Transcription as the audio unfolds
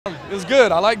It was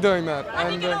good. I like doing that. How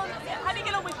do you get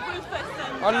on with Rufus?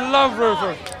 I love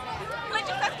Rufus. Can I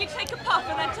just ask you to take a puff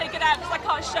and then take it out because I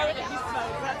can't show it if you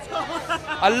smoke, that's all.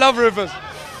 I love Rufus.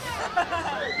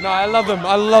 No, I love them.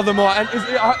 I love them all. And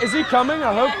is he coming?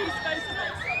 I hope. Yeah, he's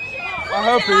supposed to be. I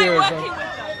hope he is. Working with them?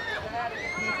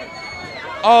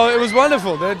 Oh, it was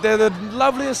wonderful. They're the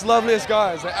loveliest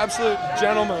guys. They're absolute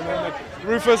gentlemen. And like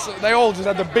Rufus, they all just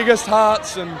had the biggest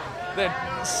hearts, and they're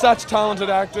such talented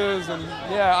actors. And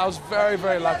yeah, I was very,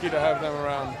 very lucky to have them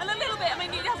around. And a little bit, I mean,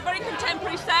 it has a very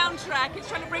contemporary soundtrack. It's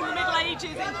trying to bring the Middle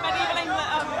Ages into medieval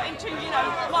England, into, you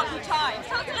know, modern times.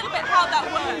 Tell us a little bit how that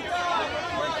works.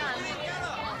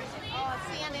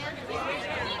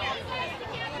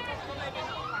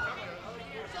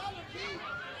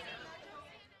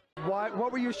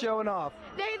 What were you showing off?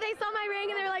 They saw my ring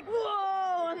and they were like,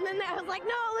 whoa! And then I was like,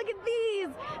 no, look at these!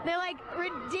 They're like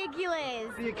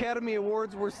ridiculous. The Academy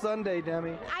Awards were Sunday,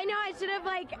 Demi. I know, I should have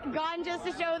like gone just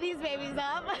to show these babies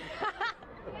up.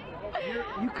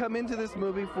 You come into this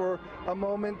movie for a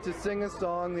moment to sing a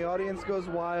song, the audience goes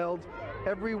wild.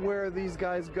 Everywhere these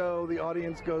guys go, the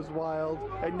audience goes wild.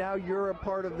 And now you're a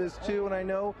part of this too, and I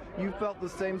know you felt the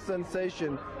same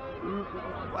sensation.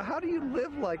 How do you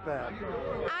live like that?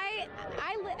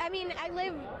 I mean, I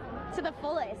live to the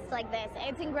fullest like this.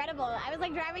 It's incredible. I was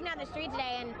like driving down the street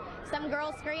today and some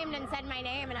girl screamed and said my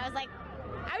name, and I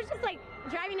was just like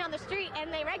driving down the street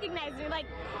and they recognized me. Like,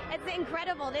 it's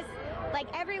incredible. This, like,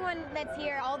 everyone that's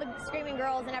here, all the screaming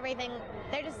girls and everything,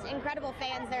 they're just incredible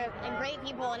fans. They're great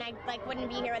people, and I like wouldn't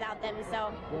be here without them.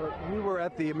 So well, we were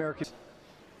at the American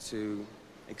to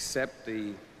accept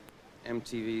the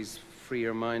MTV's Free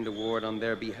Your Mind Award on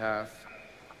their behalf.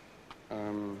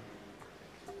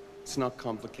 It's not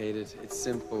complicated, it's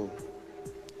simple.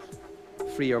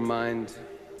 Free your mind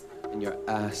and your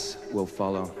ass will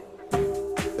follow.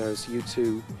 There's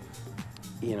U2,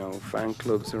 you know, fan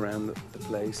clubs around the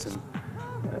place, and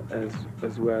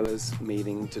as well as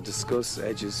meeting to discuss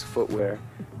Edge's footwear.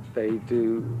 They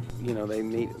do, you know, they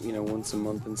meet, you know, once a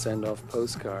month and send off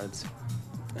postcards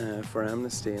for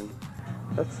Amnesty, and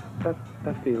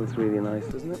that feels really nice,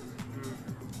 doesn't it?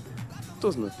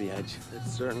 Doesn't it, the Edge? It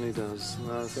certainly does.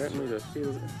 No, it certainly does.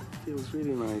 Feels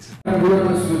really nice. I'll be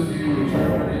honest with you,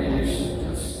 Germany, you should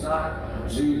just not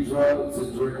do drugs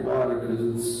and drink water because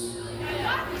it's...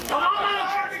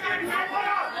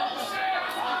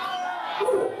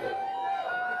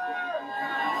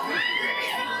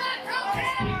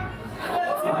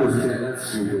 That's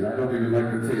stupid. I don't even like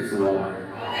the taste of water.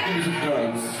 These are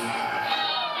drugs.